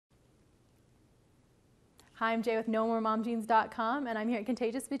Hi, I'm Jay with NoMoreMomJeans.com, and I'm here at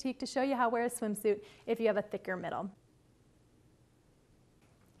Contagious Boutique to show you how to wear a swimsuit if you have a thicker middle.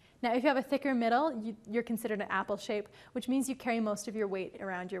 Now, if you have a thicker middle, you're considered an apple shape, which means you carry most of your weight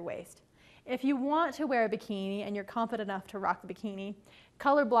around your waist. If you want to wear a bikini and you're confident enough to rock the bikini,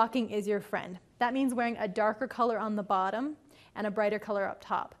 color blocking is your friend. That means wearing a darker color on the bottom and a brighter color up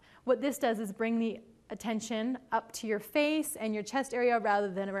top. What this does is bring the attention up to your face and your chest area rather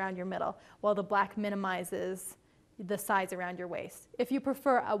than around your middle, while the black minimizes the size around your waist. If you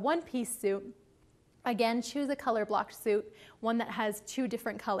prefer a one-piece suit, again, choose a color blocked suit, one that has two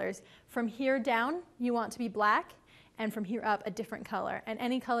different colors. From here down, you want to be black, and from here up, a different color. And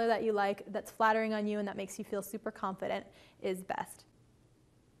any color that you like that's flattering on you and that makes you feel super confident is best.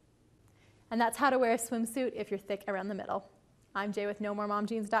 And that's how to wear a swimsuit if you're thick around the middle. I'm Jay with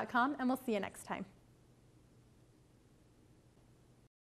NoMoreMomJeans.com, and we'll see you next time.